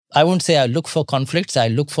I won't say I look for conflicts, I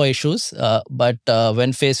look for issues. But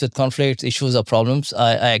when faced with conflicts, issues, or problems,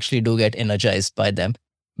 I actually do get energized by them.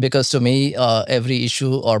 Because to me, every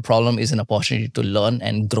issue or problem is an opportunity to learn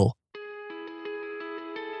and grow.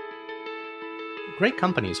 Great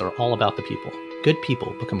companies are all about the people. Good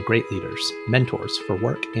people become great leaders, mentors for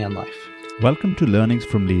work and life. Welcome to Learnings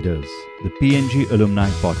from Leaders, the PNG Alumni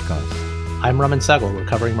Podcast. I'm Raman Sehgal,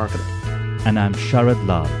 recovering marketer. And I'm Sharad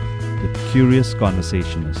Lal, the curious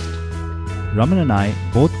conversationist. Raman and I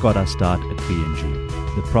both got our start at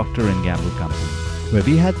PNG, the Procter & Gamble company, where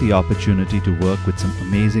we had the opportunity to work with some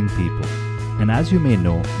amazing people. And as you may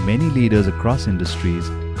know, many leaders across industries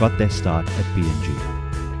got their start at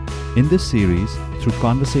PNG. In this series, through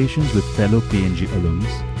conversations with fellow PNG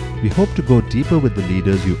alums, we hope to go deeper with the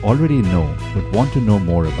leaders you already know but want to know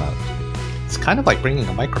more about. It's kind of like bringing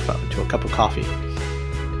a microphone to a cup of coffee.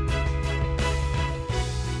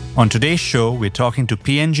 On today's show, we're talking to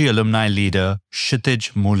PNG alumni leader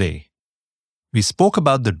Kshitij Mulay. We spoke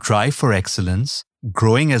about the drive for excellence,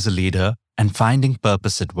 growing as a leader, and finding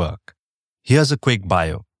purpose at work. Here's a quick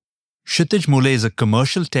bio. Kshitij Mulay is a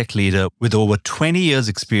commercial tech leader with over 20 years'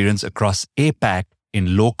 experience across APAC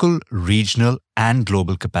in local, regional, and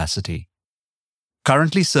global capacity.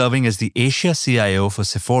 Currently serving as the Asia CIO for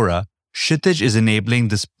Sephora, Kshitij is enabling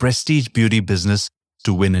this prestige beauty business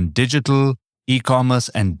to win in digital, eCommerce,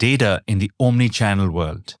 and data in the omni-channel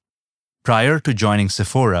world. Prior to joining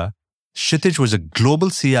Sephora, Kshitij was a global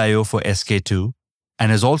CIO for SK2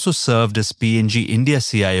 and has also served as PNG India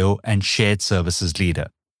CIO and shared services leader.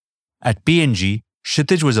 At PNG,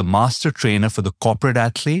 Kshitij was a master trainer for the corporate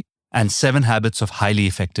athlete and 7 Habits of Highly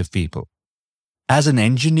Effective People. As an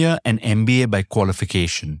engineer and MBA by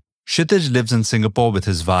qualification, Kshitij lives in Singapore with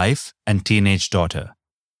his wife and teenage daughter.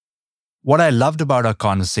 What I loved about our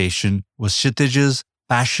conversation was Kshitij's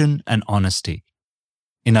passion and honesty.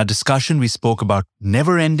 In our discussion, we spoke about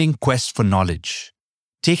never-ending quest for knowledge,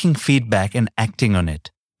 taking feedback and acting on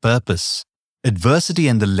it, purpose, adversity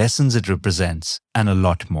and the lessons it represents, and a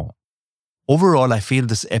lot more. Overall, I feel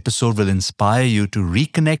this episode will inspire you to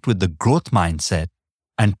reconnect with the growth mindset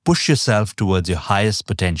and push yourself towards your highest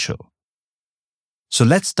potential. So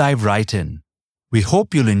let's dive right in. We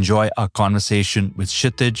hope you'll enjoy our conversation with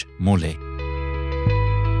Kshitij Mulay.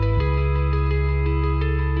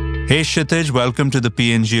 Hey Kshitij, welcome to the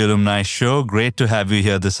PNG Alumni Show. Great to have you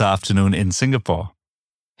here this afternoon in Singapore.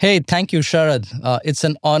 Hey, thank you, Sharad. It's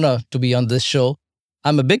an honor to be on this show.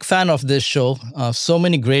 I'm a big fan of this show. So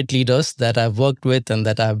many great leaders that I've worked with and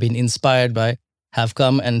that I've been inspired by have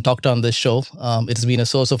come and talked on this show. It's been a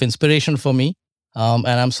source of inspiration for me, and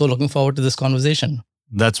I'm so looking forward to this conversation.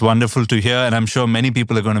 That's wonderful to hear, and I'm sure many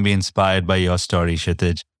people are going to be inspired by your story,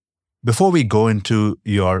 Kshitij. Before we go into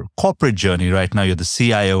your corporate journey, right now you're the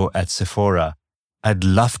CIO at Sephora, I'd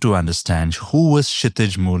love to understand who was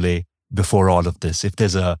Kshitij Mulay before all of this. If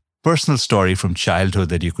there's a personal story from childhood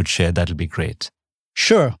that you could share, that'll be great.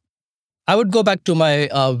 Sure. I would go back to my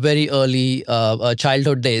very early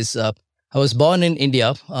childhood days. I was born in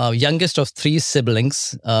India, youngest of 3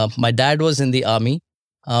 siblings. My dad was in the army.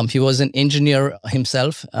 He was an engineer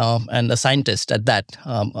himself and a scientist at that,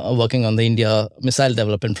 working on the India missile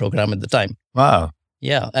development program at the time. Wow.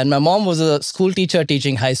 Yeah. And my mom was a school teacher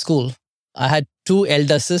teaching high school. I had 2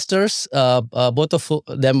 elder sisters. Both of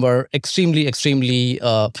them were extremely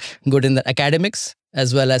good in the academics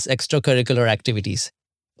as well as extracurricular activities.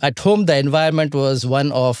 At home, the environment was one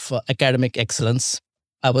of academic excellence.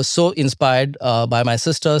 I was so inspired by my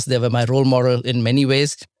sisters. They were my role model in many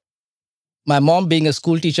ways. My mom, being a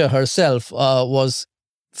school teacher herself, was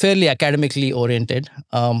fairly academically oriented,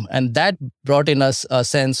 and that brought in us a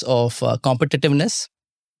sense of competitiveness.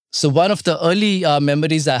 So one of the early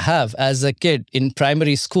memories I have as a kid in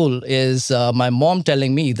primary school is my mom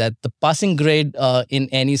telling me that the passing grade in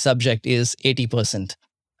any subject is 80%.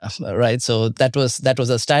 Right. So that was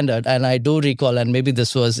a standard. And I do recall, and maybe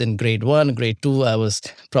this was in grade 1, grade 2, I was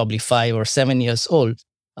probably 5 or 7 years old.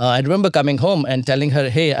 I remember coming home and telling her,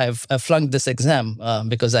 hey, I've flunked this exam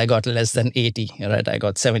because I got less than 80, right? I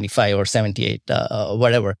got 75 or 78,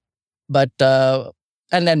 whatever. But,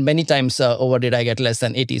 and then many times over did I get less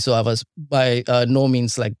than 80. So I was by no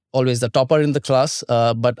means like always the topper in the class,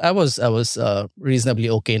 but I was reasonably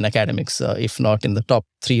okay in academics, if not in the top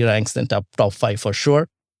 3 ranks, then top 5 for sure.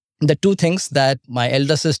 The 2 things that my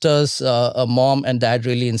elder sisters, mom and dad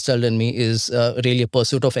really instilled in me is really a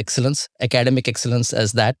pursuit of excellence, academic excellence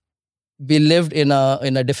as that. We lived in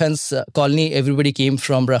a defense colony. Everybody came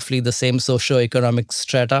from roughly the same socio-economic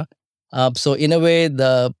strata. So in a way,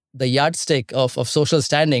 the yardstick of social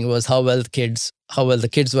standing was how well the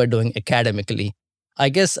kids were doing academically. I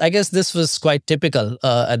guess this was quite typical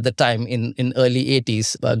at the time in early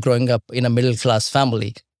 80s, growing up in a middle class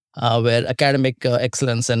family, where academic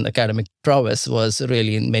excellence and academic prowess was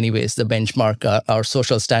really in many ways the benchmark, our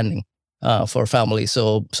social standing for family.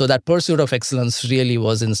 So that pursuit of excellence really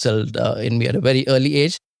was instilled in me at a very early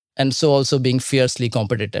age, and so also being fiercely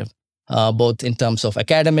competitive. Both in terms of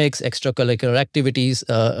academics, extracurricular activities,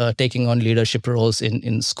 taking on leadership roles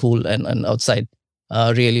in school and outside,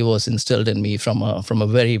 really was instilled in me from a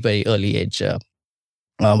very, very early age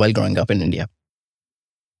while growing up in India.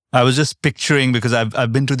 I was just picturing, because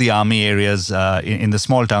I've been to the army areas in the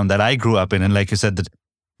small town that I grew up in, and like you said, that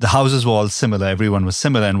the houses were all similar, everyone was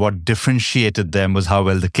similar, and what differentiated them was how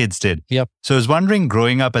well the kids did. Yep. So I was wondering,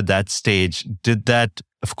 growing up at that stage, did that,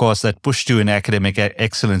 of course, that pushed you in academic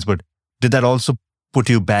excellence, but did that also put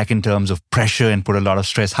you back in terms of pressure and put a lot of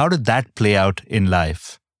stress? How did that play out in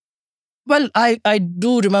life? Well, I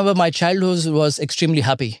do remember my childhood was extremely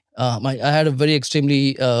happy. I had a very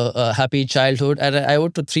extremely happy childhood, and I owe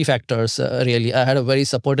it to three factors, really. I had a very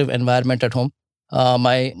supportive environment at home.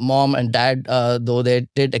 My mom and dad, though they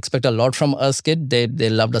did expect a lot from us kids, they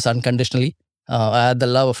loved us unconditionally. I had the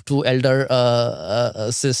love of two elder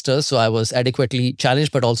sisters, so I was adequately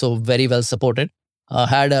challenged, but also very well supported.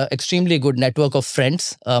 Had an extremely good network of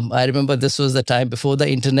friends. I remember this was the time before the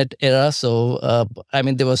internet era. So,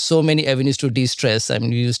 there were so many avenues to de-stress. We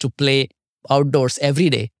used to play outdoors every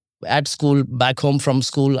day. At school, back home from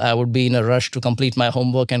school, I would be in a rush to complete my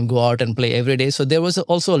homework and go out and play every day. So there was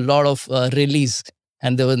also a lot of release,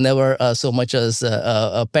 and there was never so much as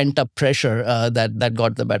a pent-up pressure that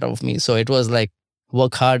got the better of me. So it was like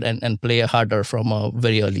work hard and play harder from a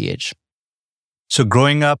very early age. So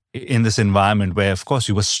growing up in this environment where, of course,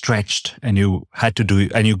 you were stretched and you had to do,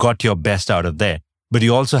 and you got your best out of there, but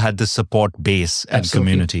you also had this support base and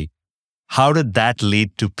Absolutely. community. How did that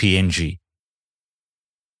lead to P&G?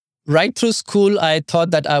 Right through school, I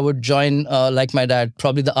thought that I would join, like my dad,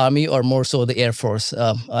 probably the Army or more so the Air Force.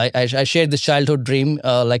 I shared this childhood dream,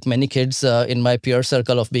 like many kids in my peer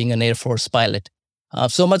circle, of being an Air Force pilot.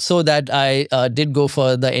 So much so that I did go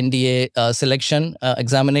for the NDA selection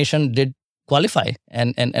examination, did qualify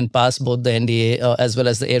and pass both the NDA as well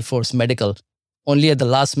as the Air Force medical, only at the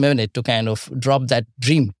last minute to kind of drop that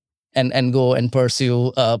dream and go and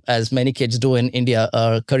pursue, as many kids do in India,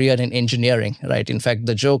 a career in engineering, right? In fact,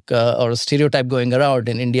 the joke or stereotype going around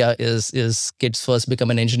in India is kids first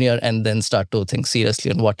become an engineer and then start to think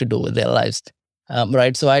seriously on what to do with their lives,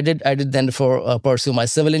 right? So I did then pursue my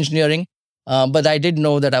civil engineering. But I did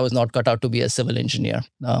know that I was not cut out to be a civil engineer.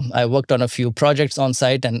 I worked on a few projects on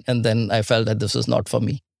site, and then I felt that this was not for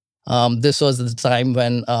me. This was the time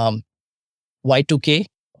when Y2K,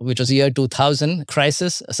 which was year 2000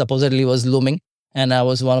 crisis, supposedly was looming. And I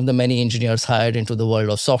was one of the many engineers hired into the world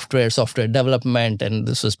of software development. And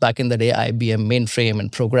this was back in the day, IBM mainframe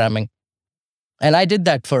and programming. And I did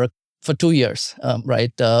that for 2 years,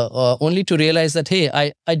 right? Only to realize that,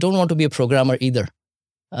 hey, I don't want to be a programmer either.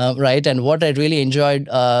 Right. And what I really enjoyed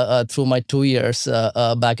through my 2 years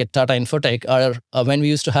back at Tata Infotech are when we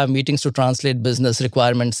used to have meetings to translate business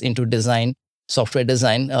requirements into design, software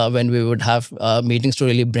design, when we would have meetings to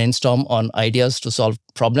really brainstorm on ideas to solve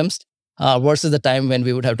problems, versus the time when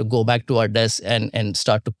we would have to go back to our desk and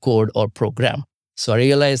start to code or program. So I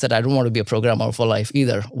realized that I don't want to be a programmer for life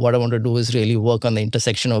either. What I want to do is really work on the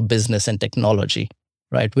intersection of business and technology,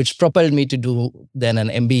 right? Which propelled me to do then an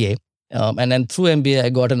MBA. And then through MBA, I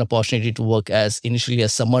got an opportunity to work as initially a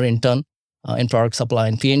summer intern in product supply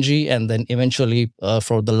in P&G. And then eventually,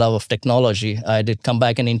 for the love of technology, I did come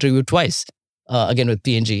back and interview twice, again with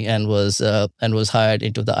P&G, and was hired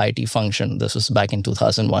into the IT function. This was back in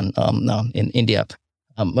 2001 now in India.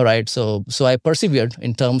 Right. So I persevered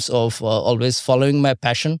in terms of always following my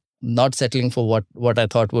passion, not settling for what I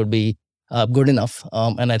thought would be good enough.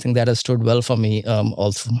 And I think that has stood well for me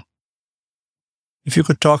also. If you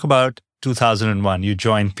could talk about 2001, you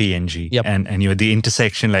joined P&G, Yep. and you're at the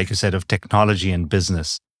intersection, like you said, of technology and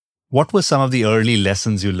business. What were some of the early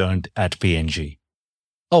lessons you learned at P&G?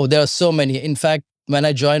 Oh, there are so many. In fact, when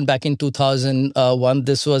I joined back in 2001,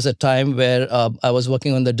 this was a time where I was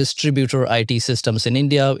working on the distributor IT systems in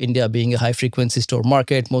India. India being a high-frequency store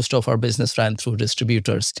market, most of our business ran through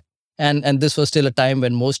distributors. And this was still a time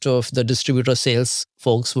when most of the distributor sales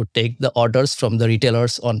folks would take the orders from the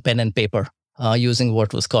retailers on pen and paper, using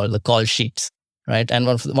what was called the call sheets, right? And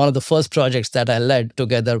one of the first projects that I led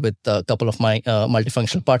together with a couple of my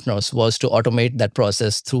multifunctional partners was to automate that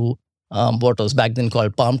process through what was back then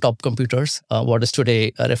called palm-top computers, what is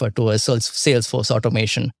today referred to as Salesforce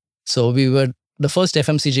automation. So we were the first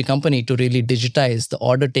FMCG company to really digitize the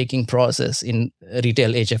order taking process in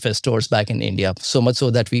retail HFS stores back in India. So much so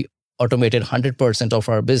that we automated 100% of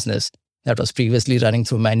our business that was previously running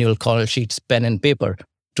through manual call sheets, pen and paper,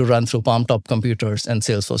 to run through palm-top computers and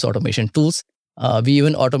Salesforce automation tools. We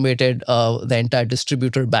even automated the entire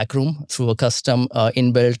distributor backroom through a custom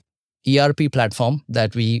inbuilt ERP platform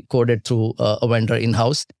that we coded through a vendor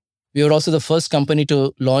in-house. We were also the first company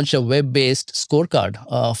to launch a web-based scorecard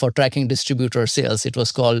for tracking distributor sales. It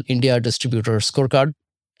was called India Distributor Scorecard.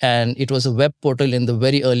 And it was a web portal in the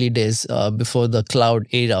very early days before the cloud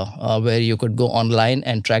era, where you could go online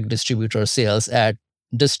and track distributor sales at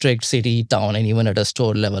district, city, town, and even at a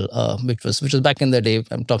store level, which was back in the day.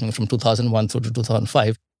 I'm talking from 2001 through to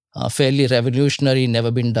 2005. Fairly revolutionary, never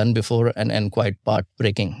been done before, and quite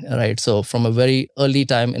path-breaking. Right. So from a very early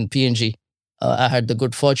time in P&G, I had the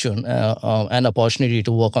good fortune and opportunity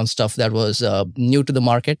to work on stuff that was new to the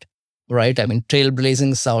market. Right. I mean,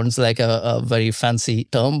 trailblazing sounds like a very fancy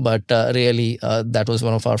term, but really that was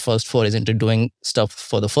one of our first forays into doing stuff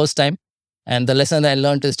for the first time. And the lesson I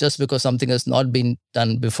learned is just because something has not been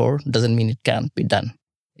done before doesn't mean it can't be done.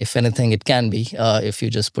 If anything, it can be if you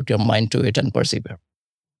just put your mind to it and persevere.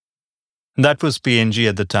 That was P&G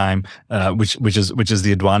at the time, which is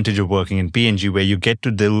the advantage of working in P&G, where you get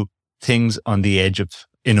to do things on the edge of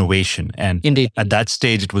innovation. And indeed, at that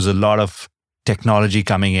stage, it was a lot of technology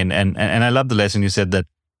coming in. And I love the lesson you said that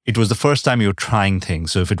it was the first time you were trying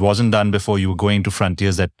things. So if it wasn't done before, you were going to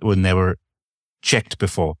frontiers that were never checked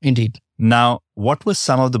before. Indeed. Now, what were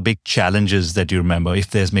some of the big challenges that you remember?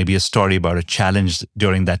 If there's maybe a story about a challenge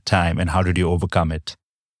during that time, and how did you overcome it?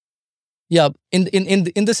 Yeah,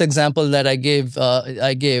 in this example that I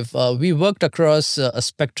gave, we worked across a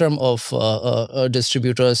spectrum of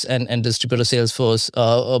distributors and distributor sales force,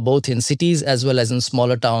 both in cities as well as in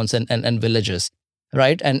smaller towns and villages,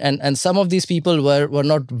 right? And some of these people were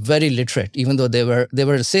not very literate, even though they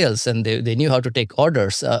were sales and they knew how to take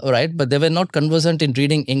orders, right? But they were not conversant in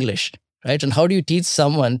reading English, right? And how do you teach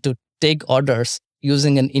someone to take orders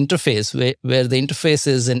using an interface where the interface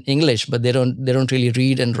is in English, but they don't really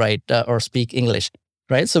read and write or speak English,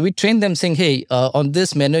 right? So we train them saying, hey, on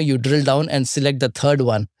this menu, you drill down and select the third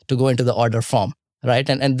one to go into the order form, right?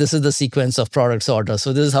 And this is the sequence of products order.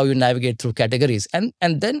 So this is how you navigate through categories. And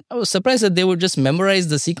then I was surprised that they would just memorize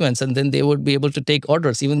the sequence and then they would be able to take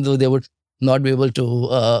orders, even though they would not be able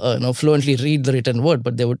to fluently read the written word,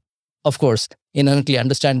 but they would, of course, inherently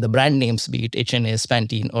understand the brand names, be it H&S,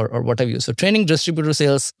 Pantene, or whatever you. So training distributor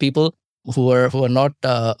sales people who are not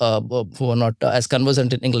as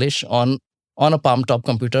conversant in English on a palm-top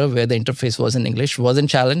computer where the interface was in English wasn't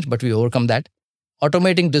challenge, but we overcome that.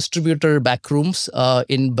 Automating distributor backrooms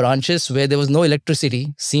in branches where there was no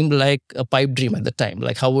electricity seemed like a pipe dream at the time.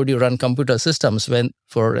 Like, how would you run computer systems when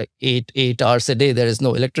for like eight hours a day there is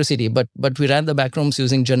no electricity? But we ran the backrooms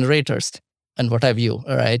using generators and what have you,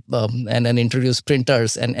 all right? And then introduce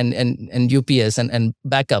printers and UPS and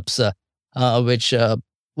backups, which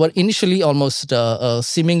were initially almost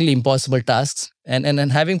seemingly impossible tasks.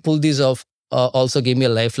 And having pulled these off also gave me a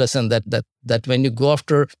life lesson that when you go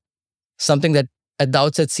after something that at the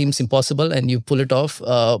outset seems impossible and you pull it off,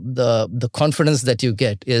 the confidence that you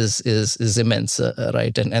get is immense,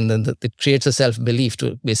 right? And then it creates a self-belief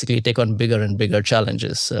to basically take on bigger and bigger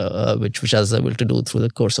challenges, which I was able to do through the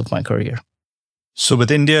course of my career. So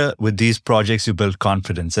with India, with these projects, you built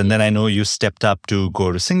confidence. And then I know you stepped up to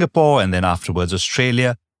go to Singapore and then afterwards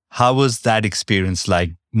Australia. How was that experience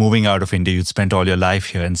like moving out of India? You'd spent all your life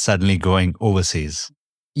here and suddenly going overseas.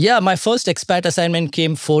 Yeah, my first expat assignment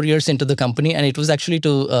came 4 years into the company, and it was actually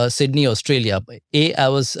to Sydney, Australia. I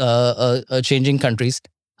was changing countries.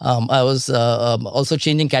 I was also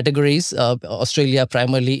changing categories. Australia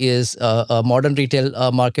primarily is a modern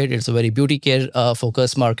retail market. It's a very beauty care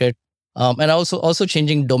focused market. And also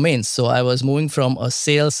changing domains. So I was moving from a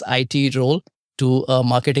sales IT role to a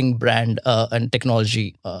marketing brand and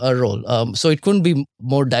technology role. So it couldn't be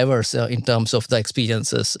more diverse in terms of the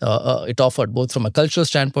experiences it offered, both from a cultural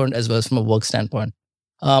standpoint as well as from a work standpoint.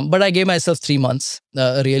 But I gave myself 3 months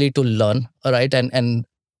really to learn, right? And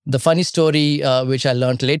the funny story which I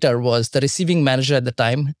learned later was the receiving manager at the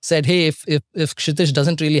time said, hey, if Kshitij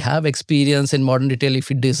doesn't really have experience in modern retail, if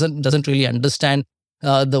he doesn't really understand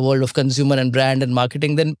the world of consumer and brand and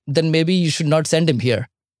marketing, then maybe you should not send him here,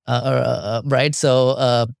 right? So,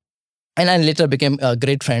 and I later became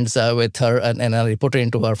great friends with her, and I reported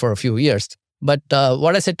into her for a few years. But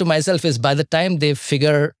what I said to myself is, by the time they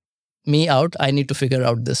figure me out, I need to figure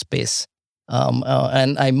out this space.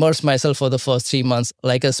 And I immersed myself for the first 3 months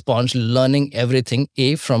like a sponge, learning everything,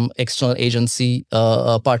 A, from external agency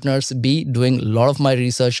partners, B, doing a lot of my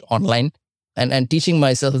research online, and teaching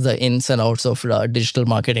myself the ins and outs of digital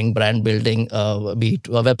marketing, brand building, be it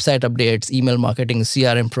website updates, email marketing,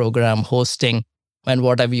 CRM program, hosting, and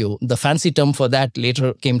what have you. The fancy term for that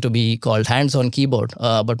later came to be called hands-on keyboard.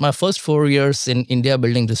 But my first 4 years in India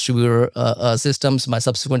building distributor systems, my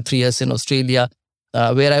subsequent 3 years in Australia,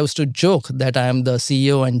 where I used to joke that I am the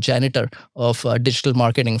CEO and janitor of digital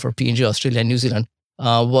marketing for P&G Australia and New Zealand,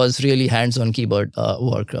 was really hands-on keyboard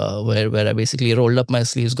work, where I basically rolled up my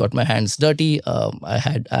sleeves, got my hands dirty. I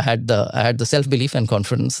had the self-belief and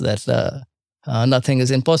confidence that nothing is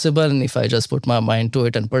impossible, and if I just put my mind to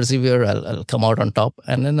it and persevere, I'll come out on top.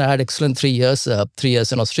 And then I had excellent 3 years, 3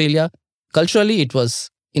 years in Australia. Culturally, it was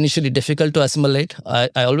initially difficult to assimilate. I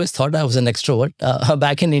always thought I was an extrovert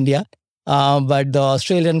back in India. But the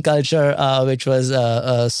Australian culture, which was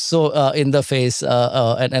so in the face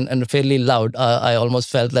and fairly loud, I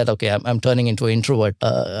almost felt that, okay, I'm turning into an introvert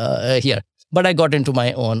here. But I got into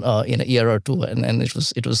my own in a year or two, and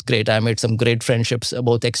it was great. I made some great friendships,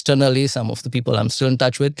 both externally, some of the people I'm still in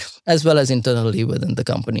touch with, as well as internally within the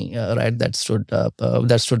company, right? That stood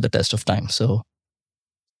the test of time. So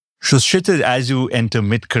Kshitij, as you enter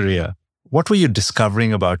mid-career, what were you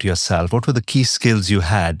discovering about yourself? What were the key skills you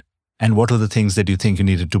had? And what were the things that you think you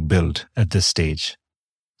needed to build at this stage?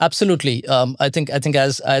 Absolutely. I think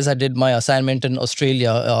as I did my assignment in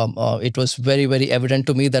Australia, it was very, very evident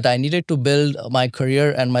to me that I needed to build my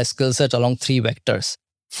career and my skill set along 3 vectors.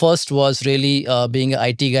 First was really being an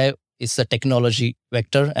IT guy. It's a technology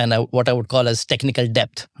vector and what I would call as technical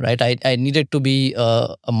depth, right? I needed to be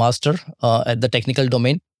a master at the technical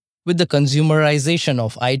domain. With the consumerization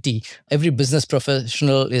of IT, every business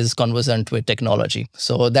professional is conversant with technology.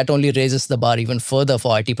 So that only raises the bar even further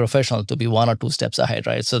for IT professionals to be 1 or 2 steps ahead,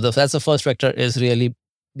 right? So that's the first vector, is really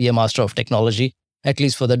be a master of technology, at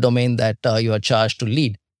least for the domain that you are charged to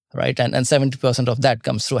lead, right? And 70% of that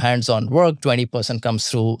comes through hands-on work, 20% comes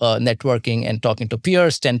through networking and talking to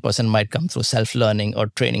peers, 10% might come through self-learning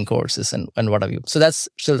or training courses and what have you. So that's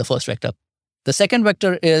still the first vector. The second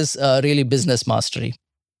vector is really business mastery.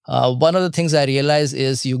 One of the things I realize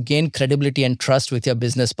is you gain credibility and trust with your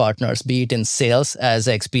business partners, be it in sales, as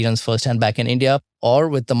I experienced firsthand back in India, or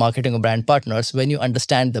with the marketing or brand partners, when you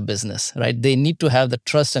understand the business, right? They need to have the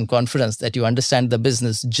trust and confidence that you understand the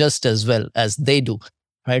business just as well as they do,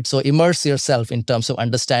 right? So immerse yourself in terms of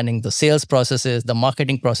understanding the sales processes, the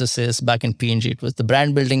marketing processes. Back in P&G, it was the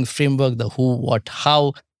brand building framework, the who, what,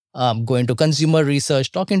 how, going to consumer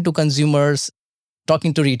research, talking to consumers,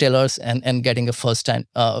 talking to retailers and getting a first-hand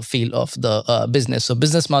feel of the business. So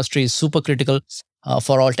business mastery is super critical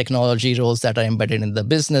for all technology roles that are embedded in the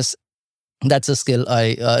business. That's a skill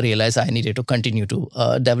I realized I needed to continue to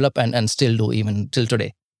develop and still do even till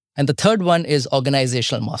today. And the third one is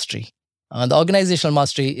organizational mastery. The organizational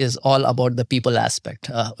mastery is all about the people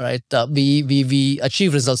aspect, right? We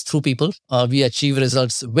achieve results through people. We achieve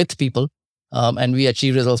results with people. And we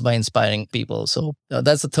achieve results by inspiring people. So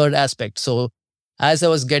that's the third aspect. So as I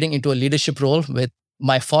was getting into a leadership role with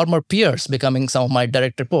my former peers becoming some of my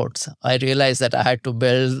direct reports, I realized that I had to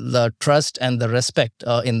build the trust and the respect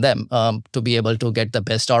in them to be able to get the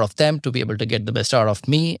best out of them, to be able to get the best out of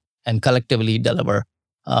me, and collectively deliver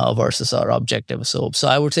versus our objective. So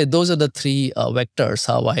I would say those are the 3 vectors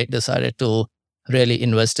how I decided to really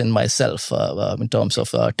invest in myself in terms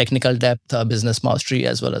of technical depth, business mastery,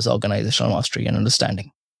 as well as organizational mastery and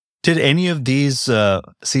understanding. Did any of these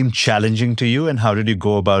seem challenging to you, and how did you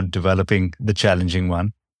go about developing the challenging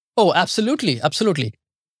one? Oh, absolutely. Absolutely.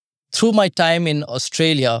 Through my time in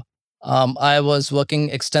Australia, I was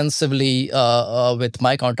working extensively with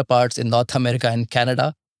my counterparts in North America and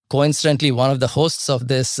Canada. Coincidentally, one of the hosts of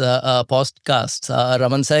this podcast,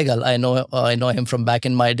 Raman Saigal, I know him from back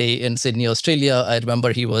in my day in Sydney, Australia. I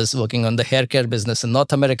remember he was working on the hair care business in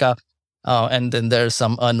North America. And then there's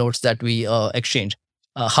some notes that we exchanged.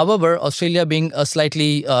 However, Australia being a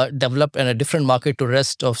slightly developed and a different market to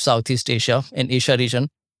rest of Southeast Asia and Asia region,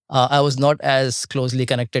 I was not as closely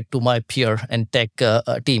connected to my peer and tech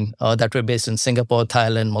team that were based in Singapore,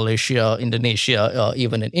 Thailand, Malaysia, Indonesia,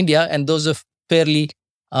 even in India. And those are fairly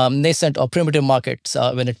nascent or primitive markets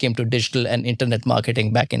when it came to digital and internet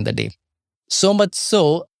marketing back in the day. So much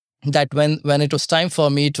so that when it was time for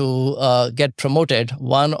me to get promoted,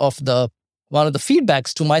 one of the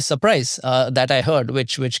feedbacks, to my surprise, that I heard,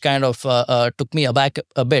 which kind of took me aback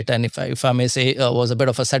a bit, and if I may say was a bit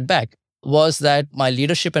of a setback, was that my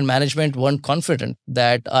leadership and management weren't confident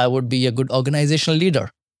that I would be a good organizational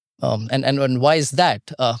leader. And why is that?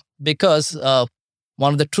 Because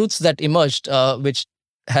one of the truths that emerged, which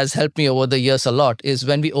has helped me over the years a lot, is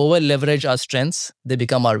when we over leverage our strengths, they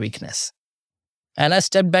become our weakness. And I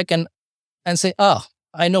stepped back and say,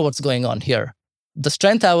 I know what's going on here. The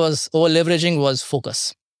strength I was over leveraging was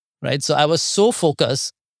focus, right? So I was so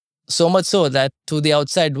focused, so much so that to the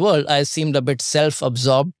outside world, I seemed a bit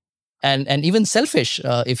self-absorbed and even selfish,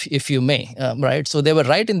 if you may, right? So they were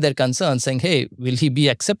right in their concerns saying, hey, will he be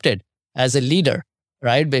accepted as a leader,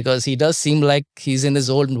 right? Because he does seem like he's in his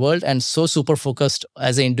own world and so super focused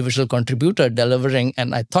as an individual contributor delivering.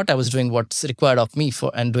 And I thought I was doing what's required of me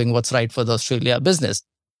and doing what's right for the Australia business,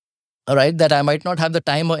 all right, that I might not have the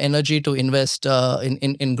time or energy to invest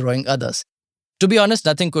in growing others. To be honest,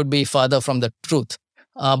 nothing could be farther from the truth.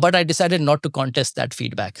 But I decided not to contest that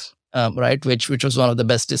feedback, right? Which was one of the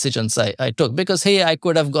best decisions I took, because, hey, I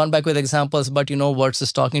could have gone back with examples, but,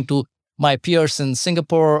 versus talking to my peers in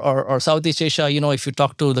Singapore or Southeast Asia, if you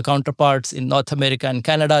talk to the counterparts in North America and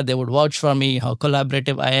Canada, they would vouch for me, how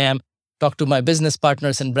collaborative I am. Talk to my business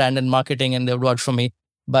partners in brand and marketing, and they would vouch for me.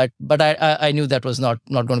 But I knew that was not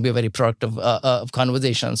going to be a very productive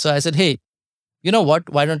conversation. So I said, hey, you know what?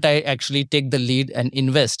 Why don't I actually take the lead and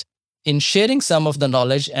invest in sharing some of the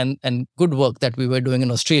knowledge and good work that we were doing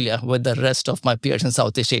in Australia with the rest of my peers in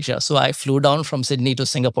Southeast Asia? So I flew down from Sydney to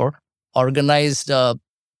Singapore, organized a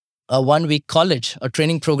 1-week college, a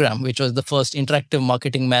training program, which was the first interactive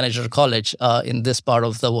marketing manager college in this part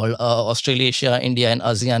of the world, Australasia, India, and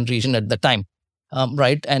ASEAN region at the time.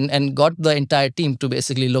 Right, and got the entire team to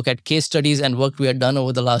basically look at case studies and work we had done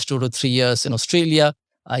over the last 2 to 3 years in Australia.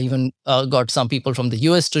 I even got some people from the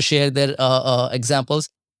US to share their examples.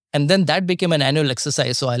 And then that became an annual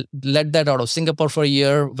exercise. So I led that out of Singapore for a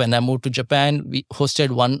year. When I moved to Japan, we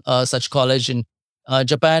hosted one such college in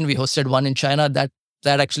Japan. We hosted one in China. That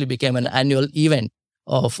actually became an annual event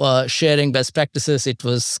of sharing best practices. It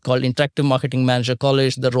was called Interactive Marketing Manager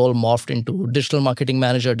College. The role morphed into Digital Marketing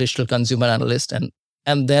Manager, Digital Consumer Analyst,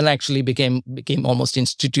 and then actually became almost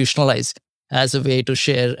institutionalized as a way to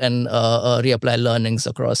share and reapply learnings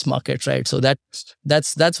across markets, right? So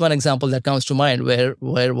that's one example that comes to mind where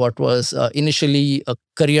what was initially a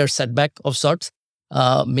career setback of sorts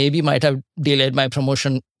maybe might have delayed my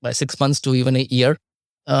promotion by 6 months to even a year.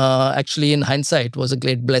 Actually, in hindsight, was a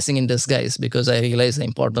great blessing in disguise, because I realized the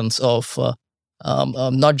importance of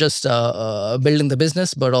not just building the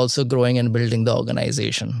business, but also growing and building the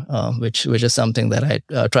organization, which is something that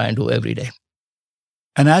I try and do every day.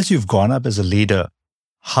 And as you've gone up as a leader,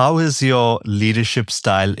 how has your leadership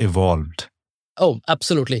style evolved? Oh,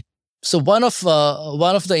 absolutely. So one of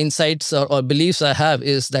the insights or beliefs I have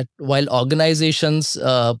is that while organizations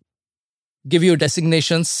give you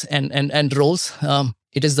designations and roles,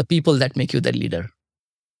 it is the people that make you the leader,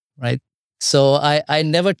 right? So I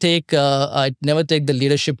never take the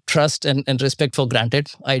leadership trust and respect for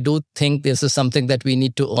granted. I do think this is something that we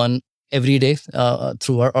need to earn every day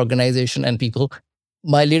through our organization and people.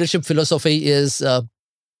 My leadership philosophy is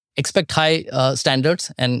expect high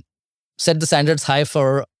standards and set the standards high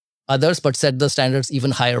for others, but set the standards even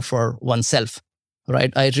higher for oneself,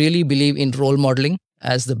 right? I really believe in role modeling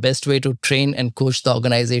as the best way to train and coach the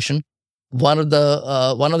organization. One of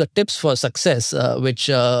the tips for success, which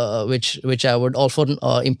I would often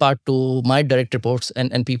impart to my direct reports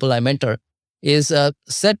and people I mentor, is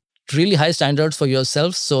set really high standards for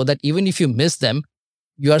yourself, so that even if you miss them,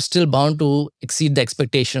 you are still bound to exceed the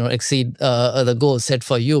expectation or exceed the goals set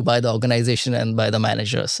for you by the organization and by the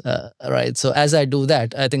managers, right? So as I do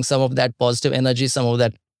that, I think some of that positive energy, some of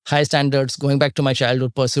that high standards, going back to my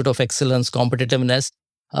childhood pursuit of excellence, competitiveness,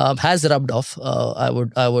 has rubbed off. I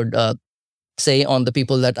would say on the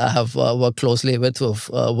people that I have worked closely with, who've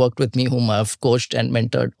worked with me, whom I've coached and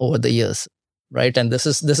mentored over the years, right? And this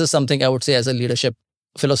is something I would say as a leadership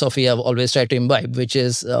philosophy I've always tried to imbibe, which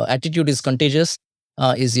is attitude is contagious,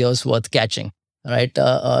 is yours worth catching, right?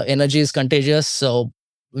 Energy is contagious, so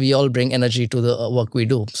we all bring energy to the work we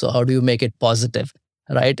do. So how do you make it positive,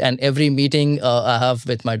 right? And every meeting I have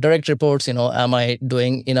with my direct reports, am I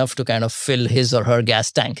doing enough to kind of fill his or her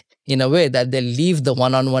gas tank in a way that they leave the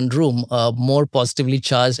one-on-one room more positively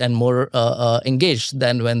charged and more engaged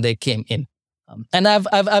than when they came in. And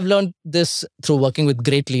I've learned this through working with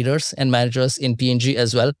great leaders and managers in P&G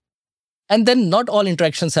as well. And then not all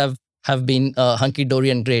interactions have been hunky-dory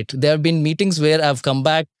and great. There have been meetings where I've come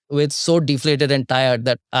back with so deflated and tired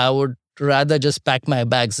that I would rather just pack my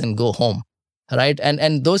bags and go home, right?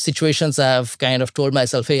 And those situations I've kind of told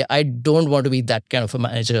myself, hey, I don't want to be that kind of a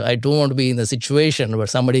manager. I don't want to be in a situation where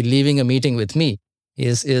somebody leaving a meeting with me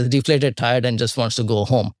is deflated, tired, and just wants to go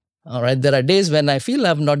home. All right. There are days when I feel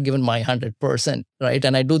I've not given my 100%, right?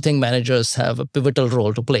 And I do think managers have a pivotal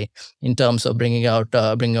role to play in terms of bringing out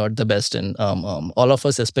the best in all of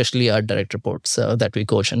us, especially our direct reports that we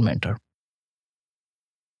coach and mentor.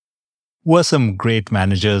 Who are some great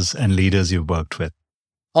managers and leaders you've worked with?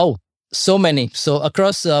 Oh, so many. So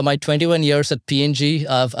across my 21 years at P&G,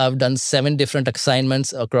 I've done 7 different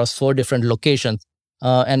assignments across 4 different locations,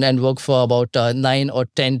 and worked for about 9 or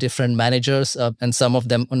 10 different managers, and some of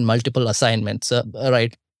them on multiple assignments.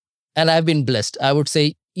 Right, and I've been blessed. I would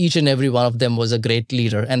say each and every one of them was a great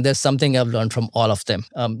leader, and there's something I've learned from all of them.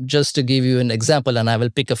 Just to give you an example, and I will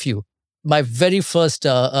pick a few. My very first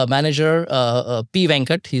manager, P.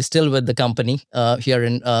 Venkat, he's still with the company here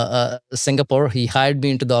in Singapore. He hired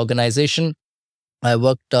me into the organization. I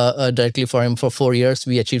worked directly for him for 4 years.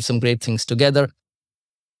 We achieved some great things together.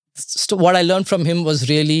 So what I learned from him was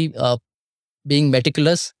really being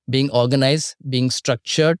meticulous, being organized, being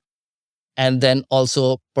structured, and then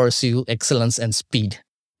also pursue excellence and speed,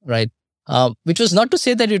 right? Which was not to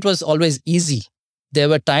say that it was always easy. There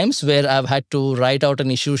were times where I've had to write out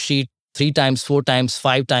an issue sheet 3 times, 4 times,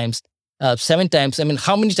 5 times, 7 times. I mean,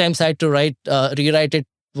 how many times I had to rewrite it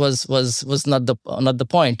was not the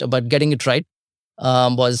point, but getting it right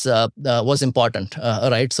was important,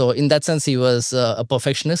 right? So in that sense, he was a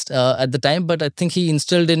perfectionist at the time, but I think he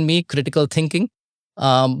instilled in me critical thinking,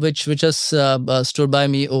 which has stood by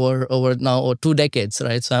me over now 2 decades,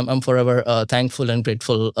 right? So I'm forever thankful and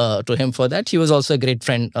grateful to him for that. He was also a great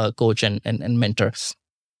friend, coach, and mentor.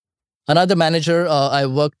 Another manager I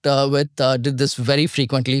worked with did this very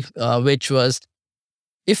frequently, which was,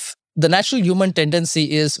 if the natural human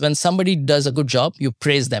tendency is when somebody does a good job, you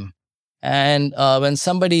praise them. And when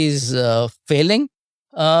somebody is failing,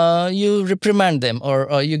 you reprimand them,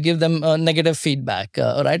 or you give them negative feedback,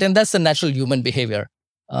 right? And that's the natural human behavior.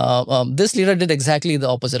 This leader did exactly the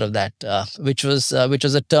opposite of that, which was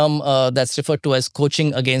a term that's referred to as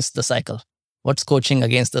coaching against the cycle. What's coaching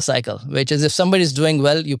against the cycle? Which is, if somebody is doing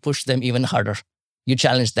well, you push them even harder. You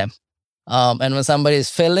challenge them. And when somebody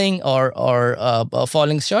is failing or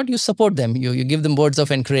falling short, you support them. You give them words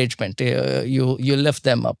of encouragement. You lift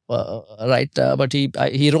them up, right? But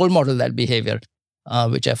he role modeled that behavior,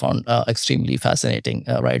 which I found extremely fascinating,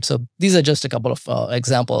 right? So these are just a couple of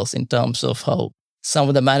examples in terms of how some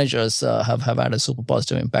of the managers have had a super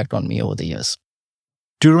positive impact on me over the years.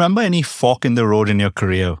 Do you remember any fork in the road in your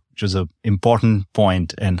career, which was an important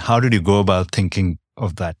point, and how did you go about thinking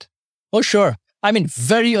of that? Oh, sure. I mean,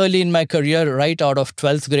 very early in my career, right out of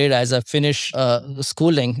 12th grade, as I finished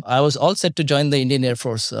schooling, I was all set to join the Indian Air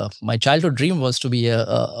Force. My childhood dream was to be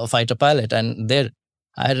a fighter pilot, and there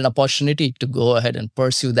I had an opportunity to go ahead and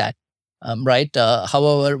pursue that. Right.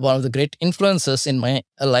 However, one of the great influences in my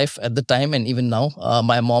life at the time, and even now,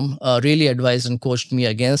 my mom really advised and coached me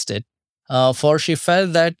against it. For she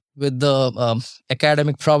felt that with the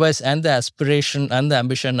academic prowess and the aspiration and the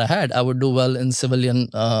ambition I had, I would do well in civilian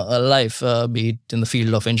life, be it in the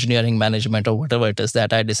field of engineering, management, or whatever it is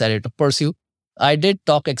that I decided to pursue. I did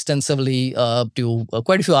talk extensively to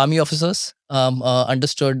quite a few Army officers,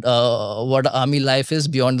 understood what Army life is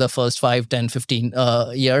beyond the first 5, 10, 15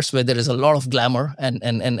 years, where there is a lot of glamour and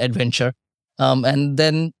adventure. And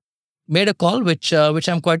then made a call, which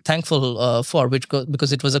I'm quite thankful for,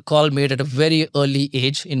 because it was a call made at a very early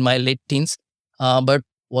age in my late teens, but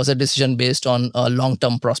was a decision based on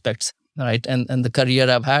long-term prospects, right? And the career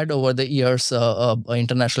I've had over the years,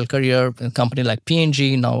 international career in a company like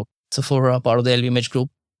P&G, now Sephora, part of the LVMH group,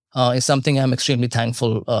 is something I'm extremely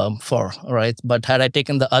thankful for, right? But had I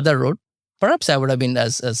taken the other road, perhaps I would have been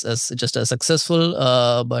as just as successful,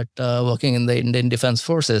 but working in the Indian Defense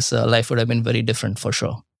Forces, life would have been very different for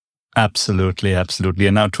sure. Absolutely, absolutely.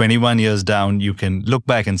 And now 21 years down, you can look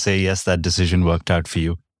back and say, yes, that decision worked out for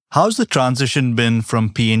you. How's the transition been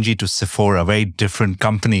from P&G to Sephora, very different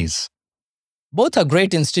companies? Both are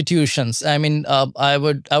great institutions. I mean, I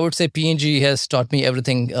would say P&G has taught me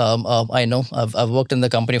everything I know. I've worked in the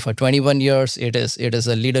company for 21 years. It is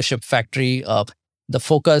a leadership factory. The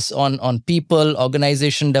focus on people,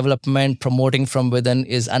 organization development, promoting from within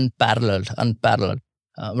is unparalleled.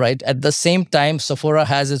 Right. At the same time, Sephora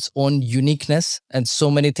has its own uniqueness and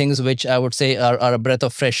so many things which I would say are a breath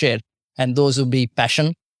of fresh air. And those would be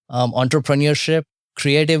passion, entrepreneurship,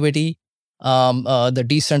 creativity, the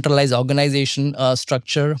decentralized organization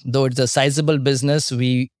structure. Though it's a sizable business,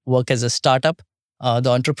 we work as a startup, the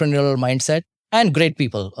entrepreneurial mindset, and great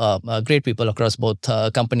people across both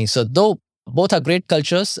companies. So though both are great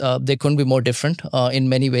cultures, they couldn't be more different in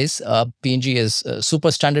many ways. P&G is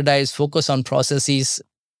super standardized, focus on processes.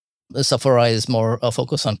 Sephora is more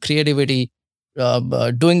focused on creativity,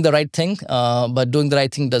 doing the right thing. But doing the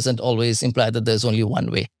right thing doesn't always imply that there's only one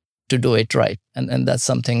way to do it right. And that's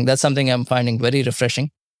something I'm finding very refreshing.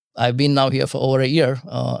 I've been now here for over a year,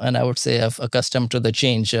 and I would say I've accustomed to the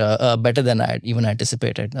change better than I had even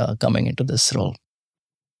anticipated coming into this role.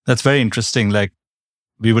 That's very interesting. Like,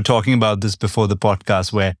 we were talking about this before the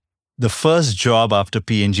podcast, where the first job after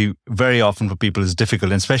P&G very often for people is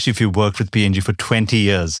difficult, and especially if you worked with P&G for 20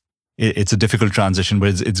 years. It's a difficult transition,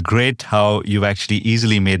 but it's great how you've actually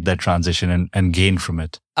easily made that transition and gained from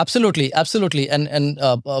it. Absolutely. And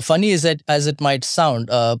funny is that, as it might sound,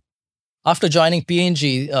 after joining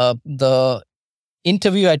P&G, the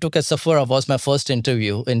interview I took at Sephora was my first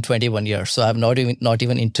interview in 21 years. So I've not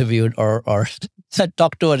even interviewed or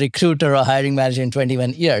talked to a recruiter or hiring manager in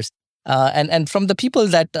 21 years. And from the people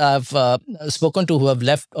that I've spoken to who have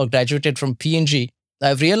left or graduated from P&G,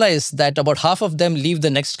 I've realized that about half of them leave the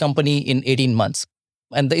next company in 18 months.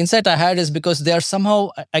 And the insight I had is because they are somehow,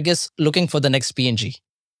 I guess, looking for the next P&G.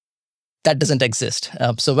 That doesn't exist.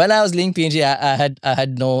 So when I was leaving P&G, I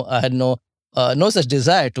had no such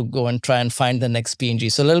desire to go and try and find the next P&G.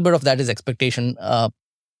 So a little bit of that is expectation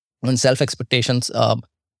and self-expectations.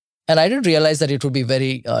 And I did realize that it would be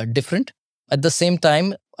very different. At the same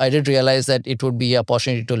time, I did realize that it would be an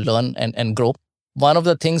opportunity to learn and grow. One of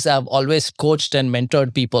the things I've always coached and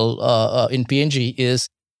mentored people in P&G is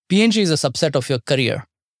a subset of your career.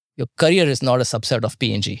 Your career is not a subset of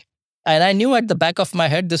P&G. And I knew at the back of my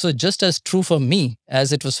head, this was just as true for me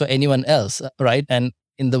as it was for anyone else, right? And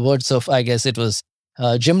in the words of, I guess it was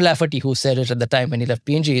Jim Lafferty who said it at the time when he left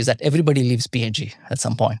P&G, is that everybody leaves P&G at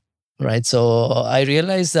some point, right? So I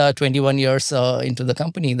realized 21 years into the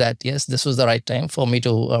company that, yes, this was the right time for me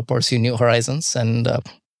to pursue new horizons and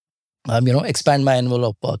expand my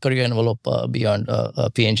envelope, career envelope beyond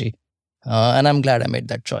P&G. And I'm glad I made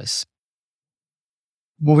that choice.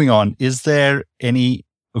 Moving on, is there any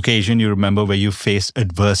occasion you remember where you faced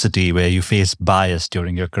adversity, where you faced bias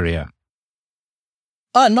during your career?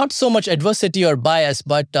 Not so much adversity or bias,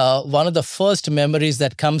 but one of the first memories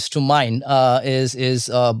that comes to mind is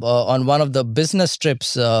on one of the business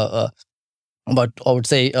trips about, I would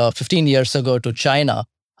say, 15 years ago to China.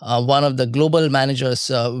 One of the global managers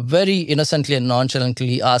very innocently and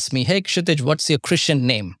nonchalantly asked me, "Hey, Kshitij, what's your Christian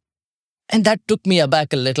name?" And that took me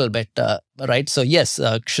aback a little bit, right? So yes,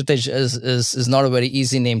 Kshitij is not a very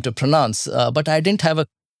easy name to pronounce, but I didn't have a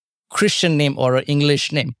Christian name or an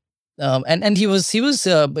English name. And he was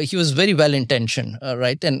very well intentioned,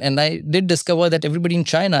 right? And I did discover that everybody in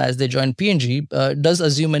China, as they join P&G, does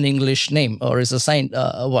assume an English name or is assigned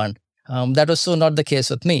one. That was so not the case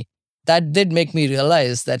with me. That did make me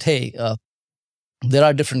realize that, hey, there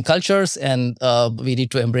are different cultures and we need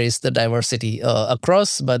to embrace the diversity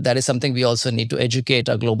across, but that is something we also need to educate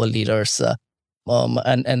our global leaders.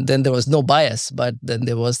 And then there was no bias, but then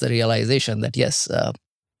there was the realization that, yes,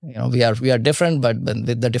 we are different, but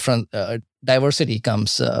with the different diversity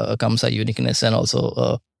comes our uniqueness and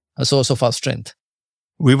also a source of our strength.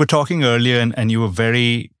 We were talking earlier and you were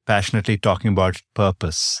very passionately talking about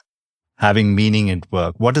purpose, having meaning in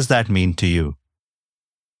work. What does that mean to you?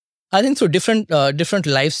 I think through different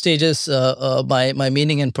life stages, my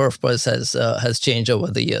meaning and purpose has changed over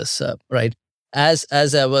the years, right? As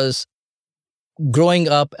I was growing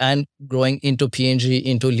up and growing into P&G,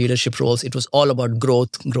 into leadership roles, it was all about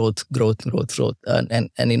growth. And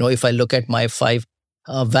if I look at my 5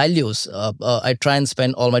 values, I try and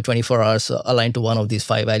spend all my 24 hours aligned to one of these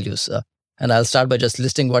 5 values. And I'll start by just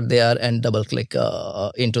listing what they are and double click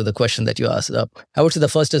into the question that you asked. I would say the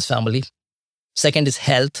first is family. Second is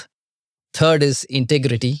health. Third is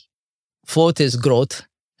integrity. Fourth is growth.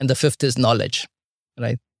 And the fifth is knowledge,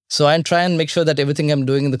 right? So I try and make sure that everything I'm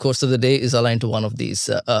doing in the course of the day is aligned to one of these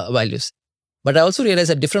values. But I also realize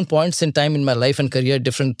at different points in time in my life and career,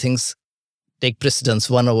 different things take precedence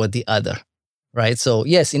one over the other, right? So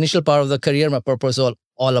yes, initial part of the career, my purpose was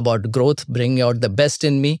all about growth, bringing out the best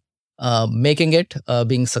in me, making it,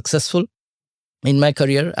 being successful. In my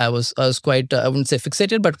career, I was quite, I wouldn't say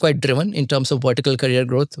fixated, but quite driven in terms of vertical career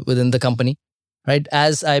growth within the company, right?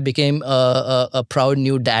 As I became a proud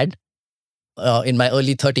new dad, in my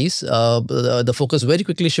early 30s, the focus very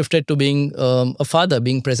quickly shifted to being a father,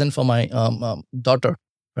 being present for my daughter,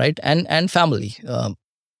 right? And family.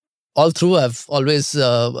 All through, I've always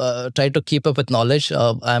tried to keep up with knowledge.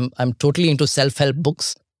 I'm totally into self-help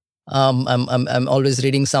books. I'm always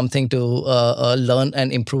reading something to learn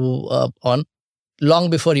and improve on.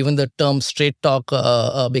 Long before even the term straight talk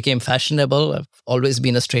became fashionable, I've always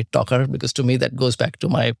been a straight talker because to me that goes back to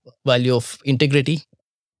my value of integrity.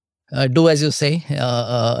 Do as you say,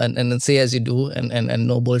 and then say as you do, and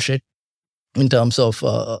no bullshit in terms of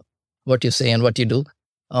what you say and what you do.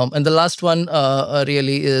 And the last one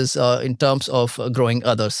really is in terms of growing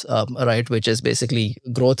others, right? Which is basically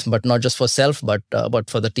growth, but not just for self, but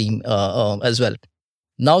for the team as well.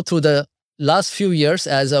 Now, through the last few years,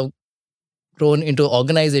 as I've grown into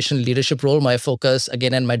organizational leadership role, my focus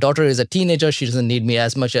again, and my daughter is a teenager. She doesn't need me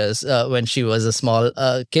as much as when she was a small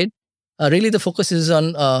kid. Really, the focus is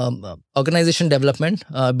on organization development,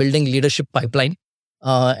 building leadership pipeline,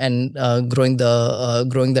 and growing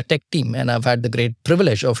the tech team. And I've had the great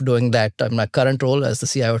privilege of doing that in my current role as the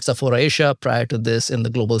CIO at Sephora Asia. Prior to this, in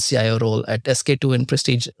the Global CIO role at SK2 in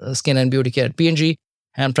Prestige Skin and Beauty Care at P&G.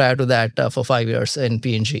 And prior to that, for 5 years in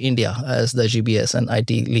P&G India as the GBS and IT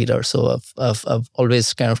leader. So I've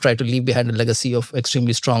always kind of tried to leave behind a legacy of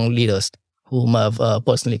extremely strong leaders whom I've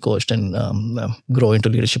personally coached and grow into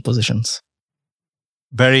leadership positions.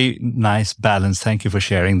 Very nice balance. Thank you for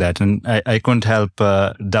sharing that. And I couldn't help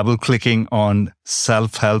double clicking on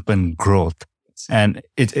self-help and growth. And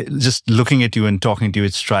it just looking at you and talking to you,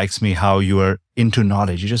 it strikes me how you are into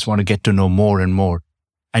knowledge. You just want to get to know more and more.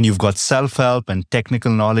 And you've got self-help and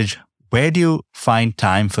technical knowledge. Where do you find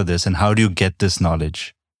time for this and how do you get this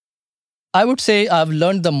knowledge? I would say I've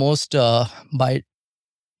learned the most by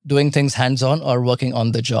doing things hands-on or working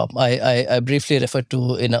on the job. I briefly referred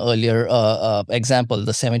to in an earlier example,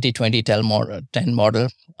 the 70-20-10 model.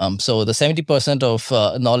 So the 70%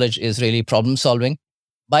 of knowledge is really problem solving.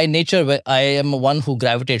 By nature, I am one who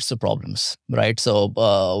gravitates to problems, right? So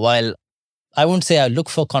while I won't say I look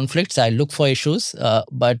for conflicts, I look for issues.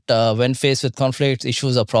 But when faced with conflicts,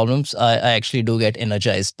 issues, or problems, I actually do get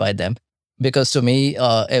energized by them. Because to me,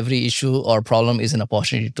 every issue or problem is an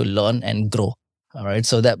opportunity to learn and grow. All right.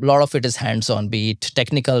 So that a lot of it is hands-on, be it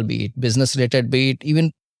technical, be it business-related, be it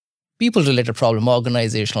even people-related problem,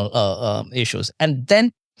 organizational issues. And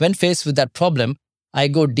then when faced with that problem, I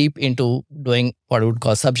go deep into doing what I would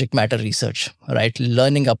call subject matter research, right?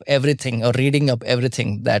 Learning up everything or reading up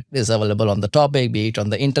everything that is available on the topic, be it on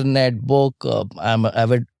the internet, book. I'm an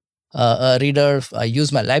avid reader. I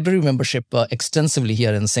use my library membership extensively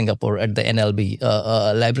here in Singapore at the NLB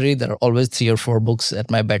library. There are always 3 or 4 books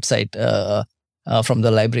at my bedside from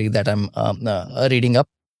the library that I'm reading up.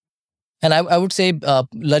 And I would say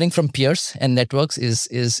learning from peers and networks is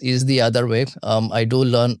the other way. I do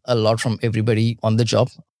learn a lot from everybody on the job,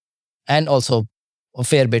 and also a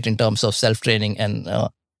fair bit in terms of self-training and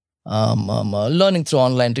learning through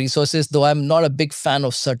online resources. Though I'm not a big fan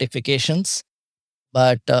of certifications,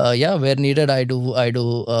 but where needed, I do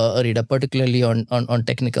read up, particularly on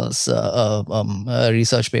technicals,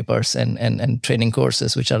 research papers and training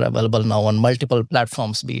courses, which are available now on multiple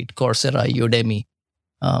platforms, be it Coursera, Udemy,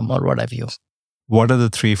 or what have you. What are the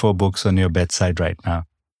 3-4 books on your bedside right now?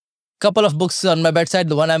 Couple of books on my bedside.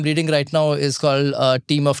 The one I'm reading right now is called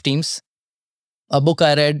Team of Teams. A book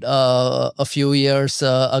I read a few years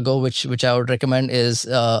ago, which I would recommend, is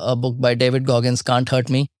a book by David Goggins, Can't Hurt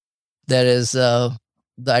Me. There is The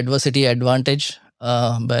Adversity Advantage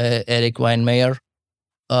by Eric Weinmeier.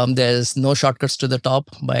 There's No Shortcuts to the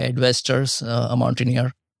Top by Ed Westers, a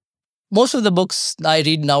mountaineer. Most of the books I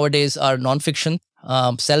read nowadays are nonfiction,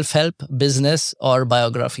 self-help, business, or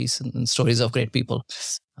biographies and stories of great people.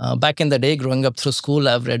 Back in the day, growing up through school,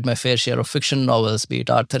 I've read my fair share of fiction novels, be it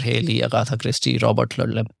Arthur Haley, Agatha Christie, Robert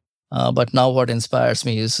Ludlum. But now what inspires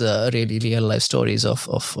me is really real-life stories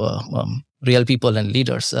of real people and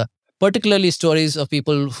leaders, particularly stories of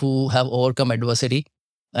people who have overcome adversity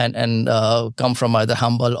and come from either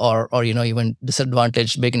humble or even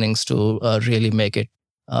disadvantaged beginnings to really make it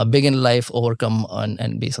big in life, overcome,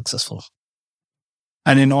 and be successful.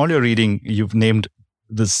 And in all your reading, you've named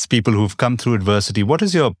these people who've come through adversity. What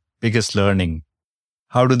is your biggest learning?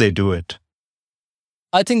 How do they do it?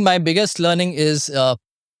 I think my biggest learning is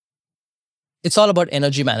it's all about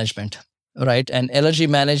energy management, right? And energy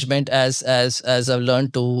management, as I've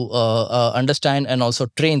learned to understand and also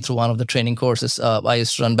train through one of the training courses I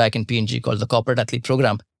used to run back in P&G called the Corporate Athlete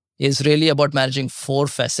Program, is really about managing 4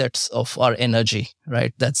 facets of our energy,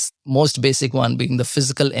 right? That's most basic one being the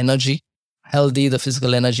physical energy, healthy, the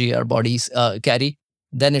physical energy our bodies carry.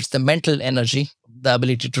 Then it's the mental energy, the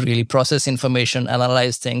ability to really process information,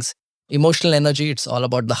 analyze things. Emotional energy, it's all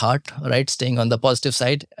about the heart, right? Staying on the positive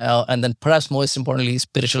side. And then perhaps most importantly,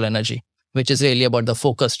 spiritual energy, which is really about the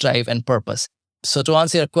focus, drive, and purpose. So to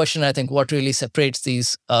answer your question, I think what really separates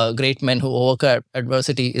these great men who overcome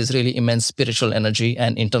adversity is really immense spiritual energy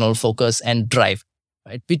and internal focus and drive.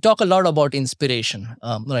 Right? We talk a lot about inspiration,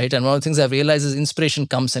 right? And one of the things I've realized is inspiration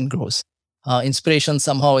comes and goes. Inspiration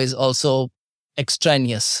somehow is also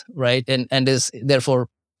extraneous, right? And is therefore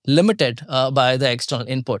limited by the external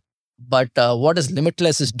input. But what is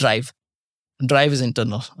limitless is drive. Drive is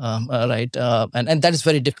internal, right? And that is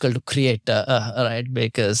very difficult to create, right?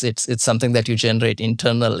 Because it's something that you generate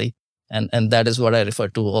internally. And that is what I refer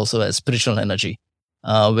to also as spiritual energy,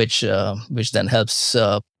 which then helps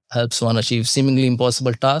helps one achieve seemingly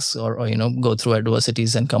impossible tasks or go through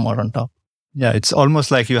adversities and come out on top. Yeah, it's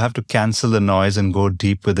almost like you have to cancel the noise and go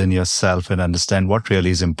deep within yourself and understand what really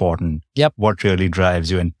is important. Yep. What really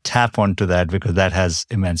drives you, and tap onto that, because that has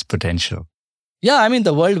immense potential. Yeah, I mean,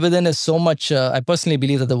 the world within is so much, I personally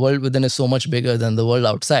believe that the world within is so much bigger than the world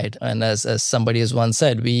outside. And as somebody has once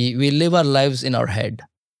said, we live our lives in our head.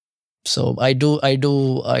 So I do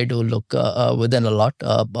look within a lot.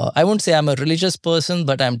 I won't say I'm a religious person,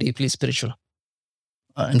 but I'm deeply spiritual.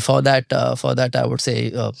 And for that, I would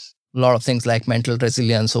say a lot of things like mental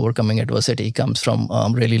resilience, overcoming adversity comes from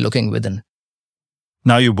really looking within.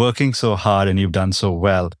 Now you're working so hard and you've done so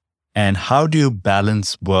well. And how do you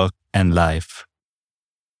balance work and life?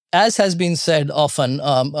 As has been said often,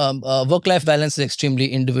 work-life balance is extremely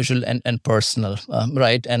individual and personal,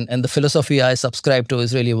 right? And the philosophy I subscribe to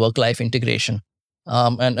is really work-life integration.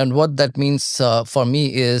 And what that means for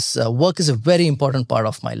me is work is a very important part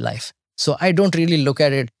of my life. So I don't really look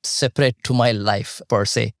at it separate to my life per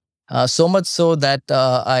se. So much so that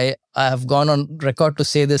I have gone on record to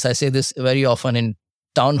say this. I say this very often in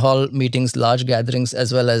town hall meetings, large gatherings,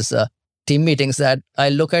 as well as team meetings, that I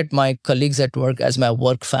look at my colleagues at work as my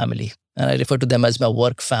work family, and I refer to them as my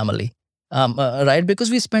work family, right?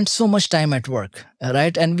 Because we spend so much time at work,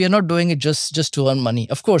 right? And we are not doing it just to earn money.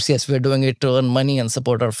 Of course, yes, we're doing it to earn money and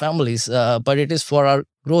support our families, but it is for our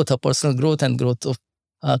growth, our personal growth and growth of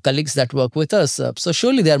colleagues that work with us. So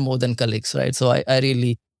surely they are more than colleagues, right? So I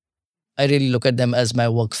really look at them as my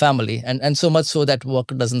work family, and so much so that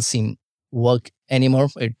work doesn't seem work anymore.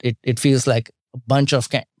 It feels like a bunch of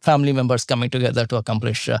family members coming together to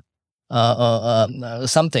accomplish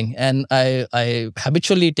something. And I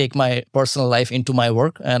habitually take my personal life into my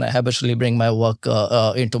work, and I habitually bring my work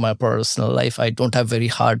into my personal life. I don't have very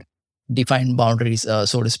hard defined boundaries,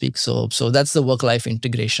 so to speak. So that's the work-life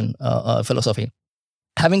integration philosophy.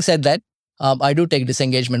 Having said that, I do take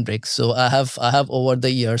disengagement breaks. So I have over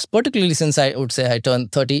the years, particularly since I would say I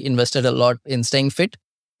turned 30, invested a lot in staying fit.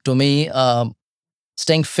 To me,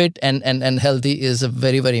 staying fit and healthy is a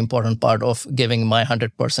very, very important part of giving my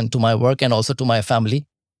 100% to my work and also to my family.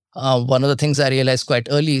 One of the things I realized quite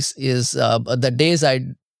early is the days I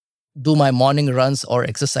do my morning runs or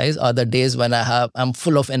exercise are the days when I'm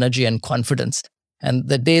full of energy and confidence. And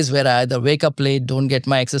the days where I either wake up late, don't get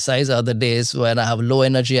my exercise, are the days when I have low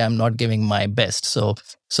energy, I'm not giving my best. So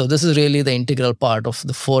this is really the integral part of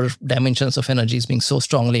the 4 dimensions of energies being so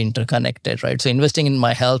strongly interconnected, right? So investing in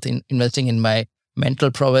my health, investing in my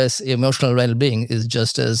mental prowess, emotional well-being is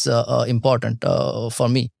just as important for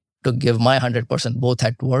me to give my 100% both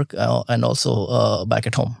at work and also back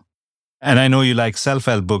at home. And I know you like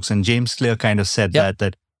self-help books, and James Clear kind of said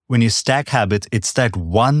that when you stack habits, it's that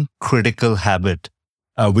one critical habit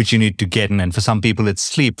which you need to get in. And for some people, it's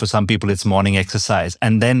sleep. For some people, it's morning exercise.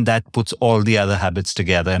 And then that puts all the other habits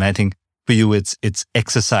together. And I think for you, it's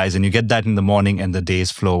exercise, and you get that in the morning and the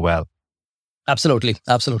days flow well. Absolutely.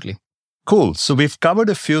 Cool. So we've covered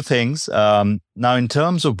a few things. Now, in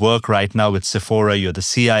terms of work right now with Sephora, you're the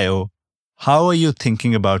CIO. How are you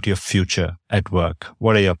thinking about your future at work?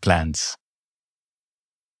 What are your plans?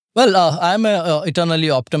 Well, I'm an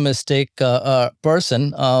eternally optimistic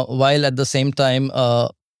person, while at the same time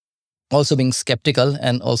also being skeptical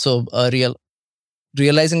and also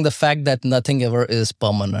realizing the fact that nothing ever is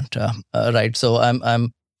permanent, right? So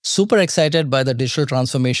I'm super excited by the digital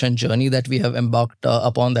transformation journey that we have embarked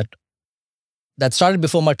upon that started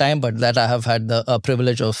before my time, but that I have had the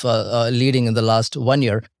privilege of leading in the last 1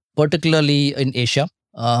 year, particularly in Asia,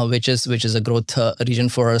 which is a growth region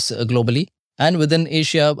for us globally. And within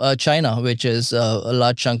Asia, China, which is a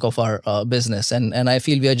large chunk of our business. And I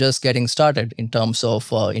feel we are just getting started in terms of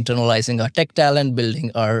internalizing our tech talent,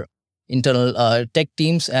 building our internal tech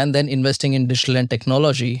teams, and then investing in digital and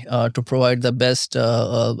technology to provide the best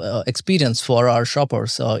experience for our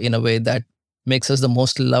shoppers in a way that makes us the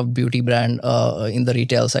most loved beauty brand in the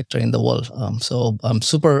retail sector in the world. So I'm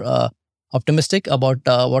super optimistic about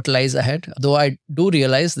what lies ahead, though I do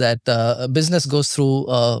realize that business goes through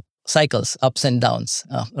cycles, ups and downs,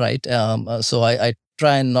 right? So I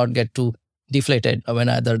try and not get too deflated when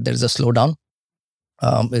either there's a slowdown.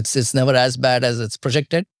 It's never as bad as it's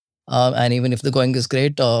projected, and even if the going is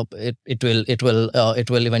great, it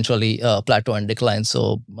will eventually plateau and decline.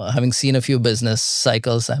 So having seen a few business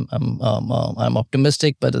cycles, I'm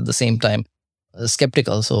optimistic, but at the same time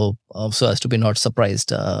skeptical. So as to be not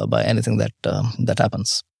surprised by anything that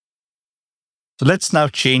happens. So let's now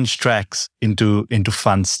change tracks into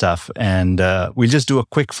fun stuff, and we'll just do a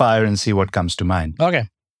quick fire and see what comes to mind. Okay.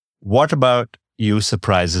 What about you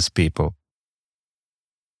surprises people?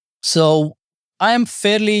 So I am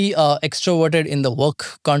fairly extroverted in the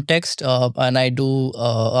work context, and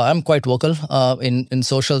I'm quite vocal in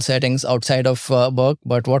social settings outside of work.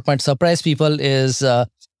 But what might surprise people is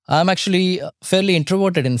I'm actually fairly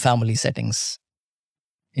introverted in family settings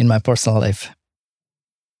in my personal life.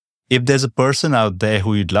 If there's a person out there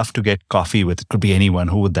who you'd love to get coffee with, it could be anyone.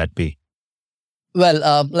 Who would that be?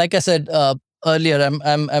 Well, like I said earlier,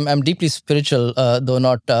 I'm deeply spiritual, though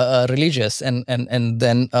not religious, and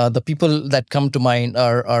then the people that come to mind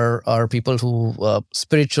are people who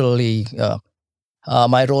spiritually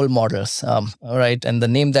my role models, right? And the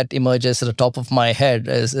name that emerges at the top of my head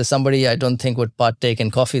is somebody I don't think would partake in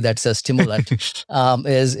coffee that's a stimulant.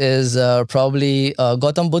 Is probably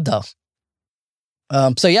Gautam Buddha.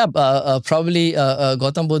 Probably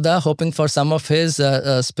Gautam Buddha, hoping for some of his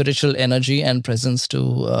spiritual energy and presence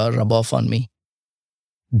to rub off on me.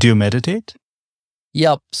 Do you meditate?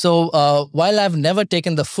 Yeah. So while I've never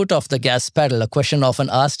taken the foot off the gas pedal, a question often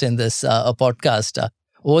asked in this podcast,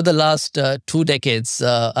 over the last 2 decades,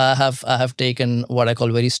 I have taken what I call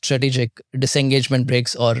very strategic disengagement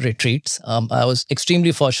breaks or retreats. I was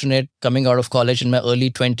extremely fortunate coming out of college in my early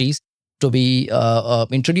 20s to be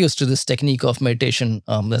introduced to this technique of meditation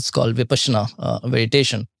that's called Vipassana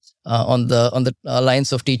meditation on the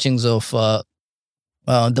lines of teachings of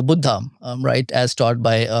the Buddha, right, as taught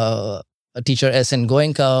by a teacher S.N.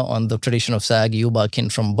 Goenka on the tradition of Sayagyi Uba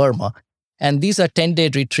from Burma. And these are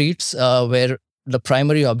 10-day retreats where the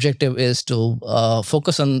primary objective is to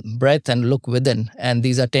focus on breath and look within. And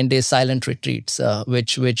these are 10-day silent retreats,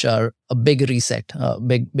 which are a big reset,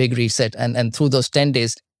 big reset. And through those 10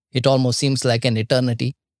 days, it almost seems like an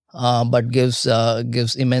eternity, but gives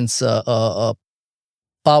immense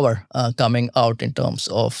power coming out in terms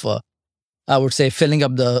of, I would say, filling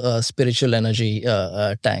up the spiritual energy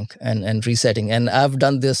tank and resetting. And I've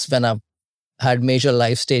done this when I've had major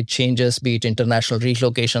life stage changes, be it international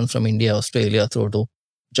relocations from India, Australia, through to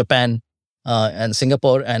Japan and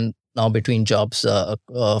Singapore, and now between jobs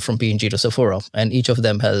from P&G to Sephora. And each of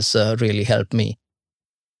them has really helped me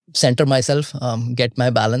center myself, get my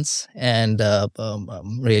balance, and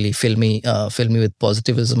really fill me with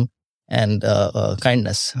positivism and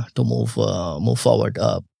kindness to move forward.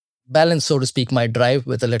 Balance, so to speak, my drive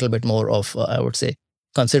with a little bit more of, I would say,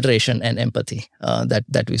 consideration and empathy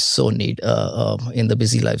that we so need in the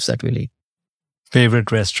busy lives that we lead.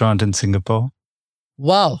 Favorite restaurant in Singapore?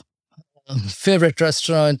 Wow. Favorite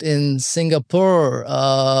restaurant in Singapore?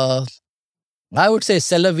 I would say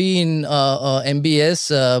C'est La Vie in MBS.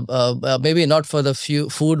 Maybe not for the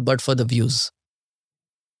food, but for the views.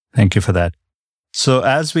 Thank you for that. So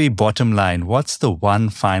as we bottom line, what's the one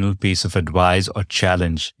final piece of advice or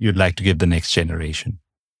challenge you'd like to give the next generation?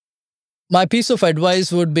 My piece of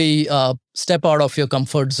advice would be step out of your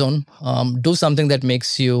comfort zone. Do something that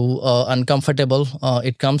makes you uncomfortable.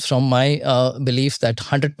 It comes from my belief that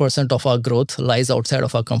 100% of our growth lies outside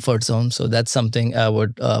of our comfort zone. So that's something I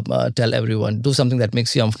would tell everyone. Do something that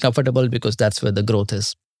makes you uncomfortable because that's where the growth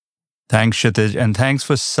is. Thanks, Kshitij. And thanks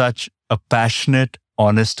for such a passionate,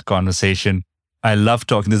 honest conversation. I love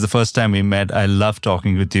talking. This is the first time we met. I love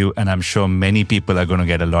talking with you, and I'm sure many people are going to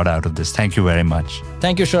get a lot out of this. Thank you very much.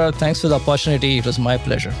 Thank you, Sharad. Thanks for the opportunity. It was my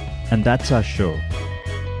pleasure. And that's our show.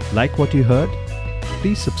 Like what you heard?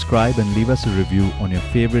 Please subscribe and leave us a review on your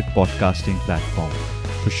favorite podcasting platform.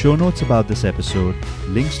 For show notes about this episode,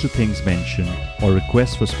 links to things mentioned, or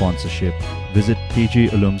requests for sponsorship, visit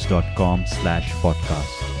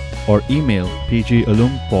pgalums.com/podcast or email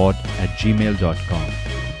pgalumpod@gmail.com.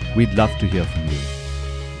 We'd love to hear from you.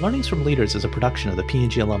 Learnings from Leaders is a production of the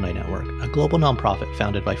P&G Alumni Network, a global nonprofit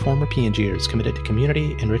founded by former P&Gers committed to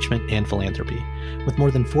community, enrichment, and philanthropy. With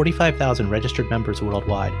more than 45,000 registered members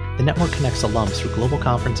worldwide, the network connects alums through global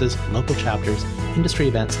conferences, local chapters, industry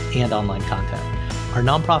events, and online content. Our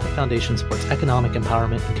nonprofit foundation supports economic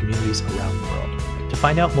empowerment in communities around the world. To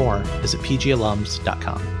find out more, visit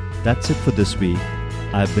pgalums.com. That's it for this week.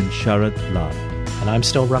 I've been Sharad Lal. And I'm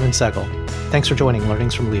still Raman Sehgal. Thanks for joining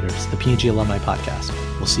Learnings from Leaders, the P&G Alumni Podcast.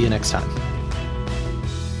 We'll see you next time.